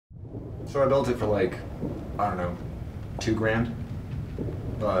So I built it for like, I don't know, $2,000.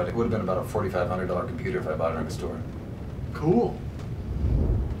 But it would have been about a $4,500 computer if I bought it in a store. Cool.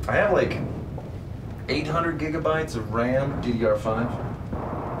 I have like 800 gigabytes of RAM, DDR5,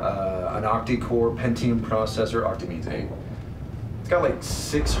 an octa-core Pentium processor, octa means 8. It's got like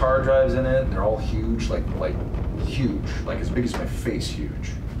 6 hard drives in it, and they're all huge, like huge, like as big as my face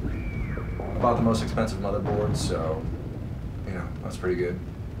huge. I bought the most expensive motherboard, so, you know, that's pretty good.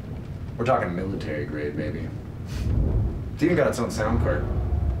 We're talking military grade, baby. It's even got its own sound card.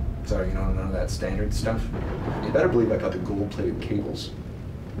 So, you know, none of that standard stuff. You better believe I got the gold-plated cables.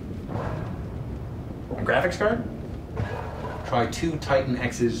 And graphics card? Try 2 Titan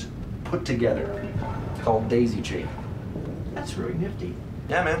X's put together. It's called daisy chain. That's really nifty.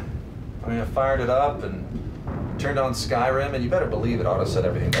 Yeah, man. I mean, I fired it up and turned on Skyrim, and you better believe it auto set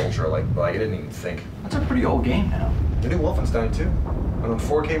everything to ultra, like I didn't even think. That's a pretty old game now. The new Wolfenstein too. And on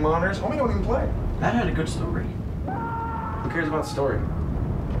 4K monitors, homie don't even play. That had a good story. Who cares about story?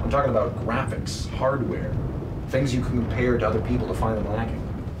 I'm talking about graphics, hardware, things you can compare to other people to find them lacking.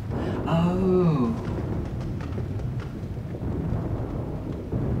 Oh.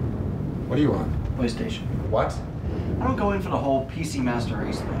 What do you want? PlayStation. What? I don't go in for the whole PC Master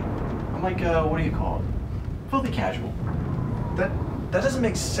Race thing. I'm like, what do you call it? Filthy casual. That doesn't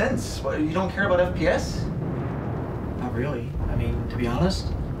make sense. What, you don't care about FPS? Not really. I mean, to be honest,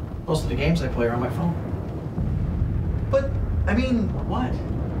 most of the games I play are on my phone. But, I mean... What?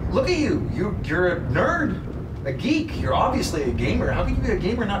 Look at you. You're a nerd. A geek. You're obviously a gamer. How can you be a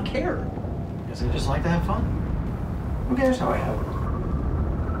gamer and not care? Guess I just like to have fun. Who cares how I have it?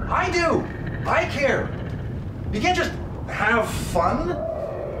 I do! I care! You can't just have fun.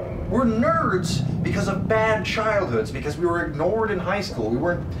 We're nerds because of bad childhoods, because we were ignored in high school. We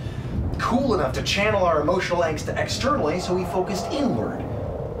weren't cool enough to channel our emotional angst externally, so we focused inward.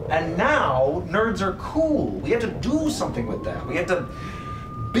 And now, nerds are cool. We have to do something with that. We have to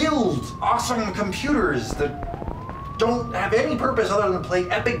build awesome computers that don't have any purpose other than to play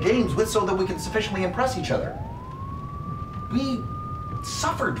epic games with so that we can sufficiently impress each other. We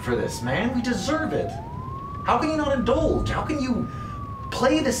suffered for this, man. We deserve it. How can you not indulge? How can you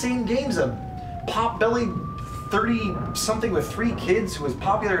play the same games a pot-bellied 30-something with 3 kids who was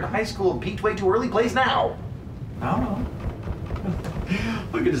popular in high school and peaked way too early plays now? I don't know.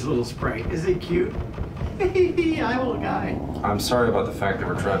 Look at his little sprite. Is he cute? Hi, little guy. I'm sorry about the fact that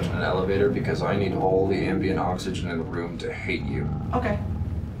we're trapped in an elevator because I need all the ambient oxygen in the room to hate you. Okay.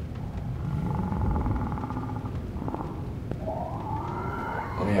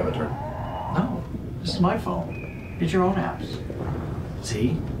 Let me have a turn. No, this is my phone. Get your own apps.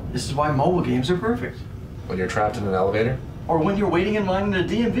 See? This is why mobile games are perfect. When you're trapped in an elevator? Or when you're waiting in line in a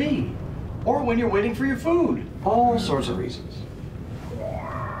DMV. Or when you're waiting for your food. All sorts of reasons.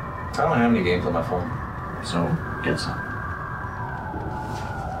 I don't have any games on my phone. So, get some.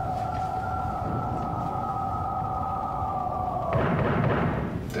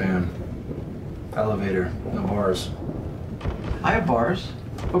 Damn. Elevator, no bars. I have bars.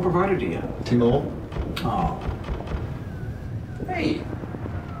 What provider do you have? T-Mobile? Oh. Hey,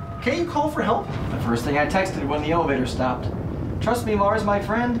 can't you call for help? The first thing I texted when the elevator stopped. Trust me, Lars, my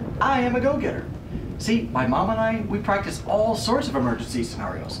friend, I am a go-getter. See, my mom and I, we practice all sorts of emergency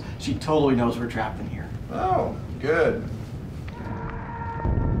scenarios. She totally knows we're trapped in here. Oh, good.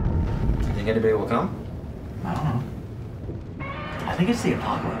 You think anybody will come? I don't know. I think it's the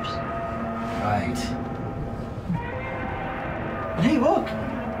apocalypse. Right. But hey, look!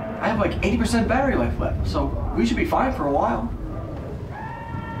 I have like 80% battery life left, so we should be fine for a while.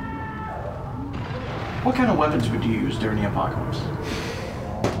 What kind of weapons would you use during the apocalypse?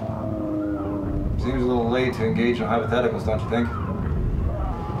 Seems a little late to engage in hypotheticals, don't you think?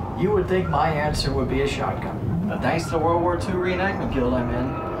 You would think my answer would be a shotgun. But thanks to the World War II reenactment guild I'm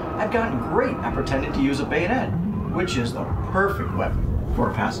in, I've gotten great at pretending to use a bayonet, which is the perfect weapon for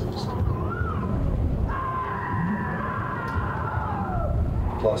a pacifist.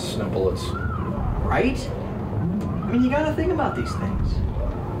 Plus, no bullets. Right? I mean, you gotta think about these things.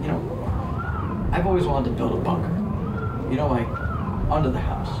 You know, I've always wanted to build a bunker. You know, like, under the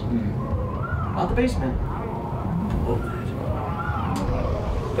house. Not the basement. Below that.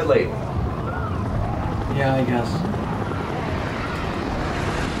 Bit late. Yeah, I guess.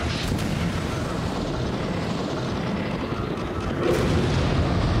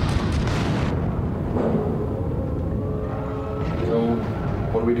 So,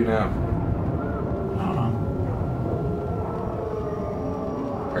 what do we do now? I don't know.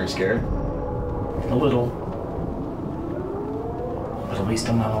 Are you scared? A little. But at least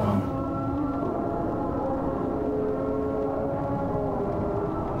I'm not alone.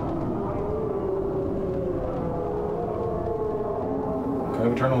 Can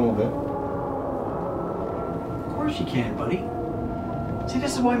we turn a little bit? Of course you can, buddy. See,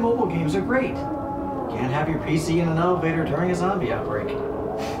 this is why mobile games are great. Can't have your PC in an elevator during a zombie outbreak.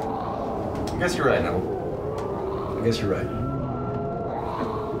 I guess you're right, Neville. I guess you're right.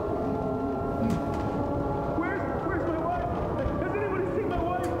 Where's my wife? Has anybody seen my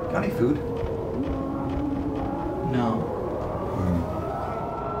wife? Got any food? No.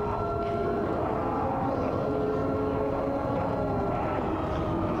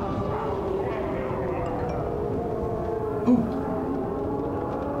 Ooh.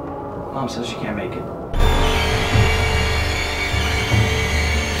 Mom says she can't make it.